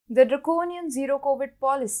The draconian zero-COVID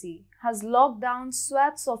policy has locked down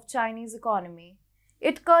swaths of Chinese economy.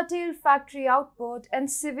 It curtailed factory output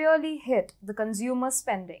and severely hit the consumer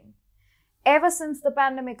spending. Ever since the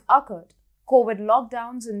pandemic occurred, COVID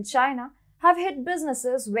lockdowns in China have hit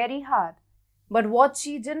businesses very hard. But what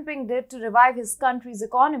Xi Jinping did to revive his country's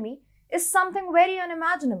economy is something very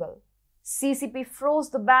unimaginable. CCP froze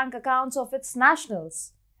the bank accounts of its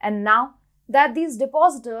nationals, and now that these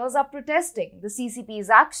depositors are protesting the CCP's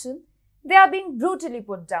action, they are being brutally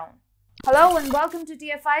put down. Hello and welcome to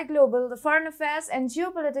TFI Global, the foreign affairs and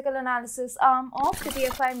geopolitical analysis arm of the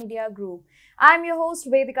TFI Media Group. I'm your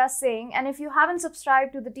host Vedika Singh, and if you haven't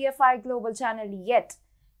subscribed to the TFI Global channel yet,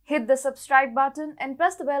 hit the subscribe button and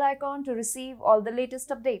press the bell icon to receive all the latest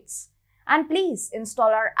updates. And please install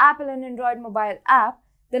our Apple and Android mobile app.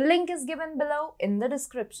 The link is given below in the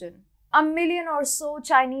description. 1 million or so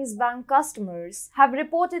Chinese bank customers have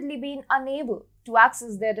reportedly been unable to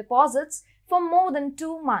access their deposits for more than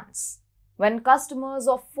 2 months. When customers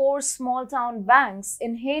of 4 small-town banks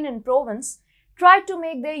in Hainan province tried to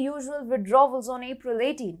make their usual withdrawals on April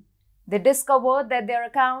 18, they discovered that their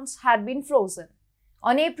accounts had been frozen.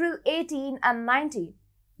 On April 18 and 19,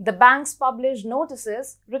 the banks published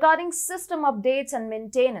notices regarding system updates and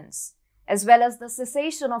maintenance, as well as the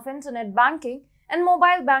cessation of internet banking and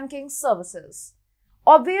mobile banking services.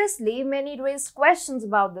 Obviously, many raised questions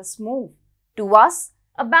about this move. To us,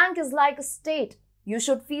 a bank is like a state. You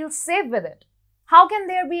should feel safe with it. How can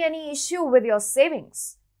there be any issue with your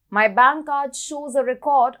savings? My bank card shows a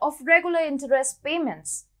record of regular interest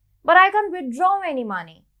payments, but I can't withdraw any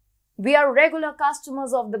money. We are regular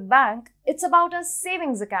customers of the bank. It's about our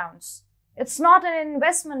savings accounts. It's not an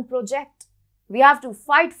investment project. We have to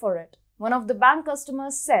fight for it, one of the bank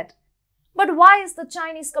customers said. But why is the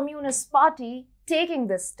Chinese Communist Party taking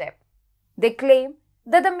this step? They claim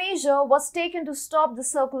that the measure was taken to stop the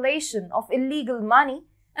circulation of illegal money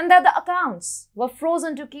and that the accounts were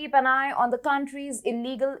frozen to keep an eye on the country's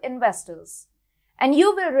illegal investors. And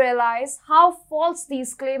you will realize how false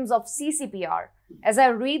these claims of CCP are as I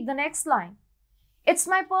read the next line. It's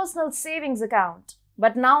my personal savings account,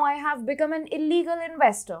 but now I have become an illegal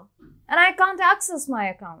investor and I can't access my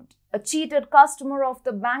account, a cheated customer of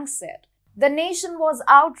the bank said. The nation was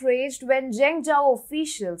outraged when Zhengzhou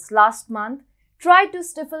officials last month tried to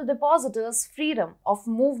stifle depositors' freedom of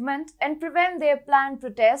movement and prevent their planned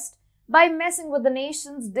protest by messing with the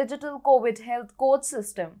nation's digital COVID health code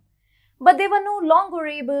system. But they were no longer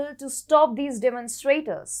able to stop these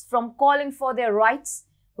demonstrators from calling for their rights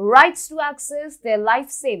to access their life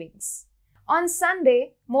savings. On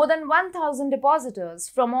Sunday, more than 1,000 depositors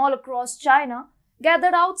from all across China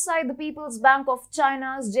gathered outside the People's Bank of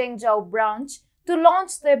China's Zhengzhou branch to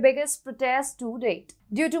launch their biggest protest to date.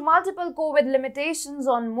 Due to multiple COVID limitations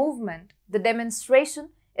on movement, the demonstration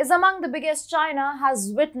is among the biggest China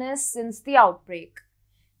has witnessed since the outbreak.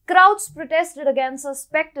 Crowds protested against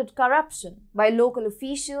suspected corruption by local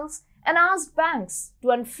officials and asked banks to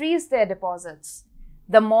unfreeze their deposits.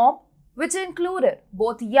 The mob, which included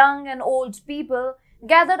both young and old people,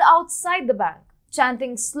 gathered outside the bank,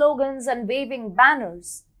 chanting slogans and waving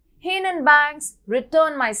banners. Hainan banks,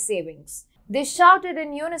 return my savings. They shouted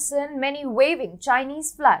in unison, many waving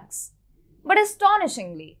Chinese flags. But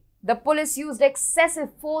astonishingly, the police used excessive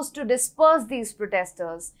force to disperse these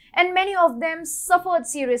protesters, and many of them suffered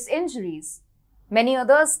serious injuries. Many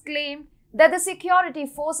others claimed that the security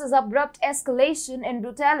forces' abrupt escalation in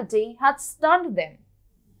brutality had stunned them.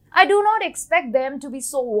 I do not expect them to be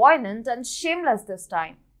so violent and shameless this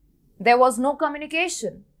time. There was no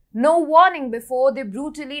communication, no warning before they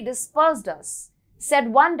brutally dispersed us,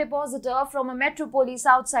 said one depositor from a metropolis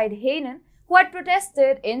outside Hainan who had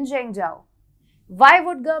protested in Zhengzhou. Why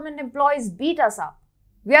would government employees beat us up?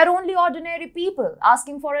 We are only ordinary people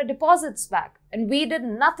asking for our deposits back, and we did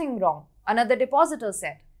nothing wrong, another depositor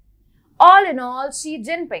said. All in all, Xi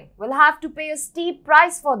Jinping will have to pay a steep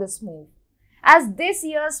price for this move, as this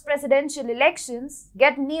year's presidential elections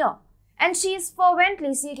get near, and she is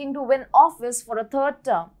fervently seeking to win office for a 3rd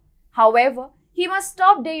term. However, he must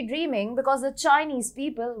stop daydreaming because the Chinese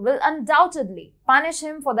people will undoubtedly punish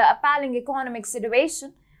him for the appalling economic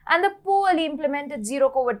situation and the poorly implemented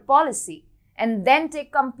zero-COVID policy, and then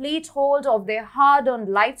take complete hold of their hard-earned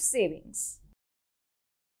life savings.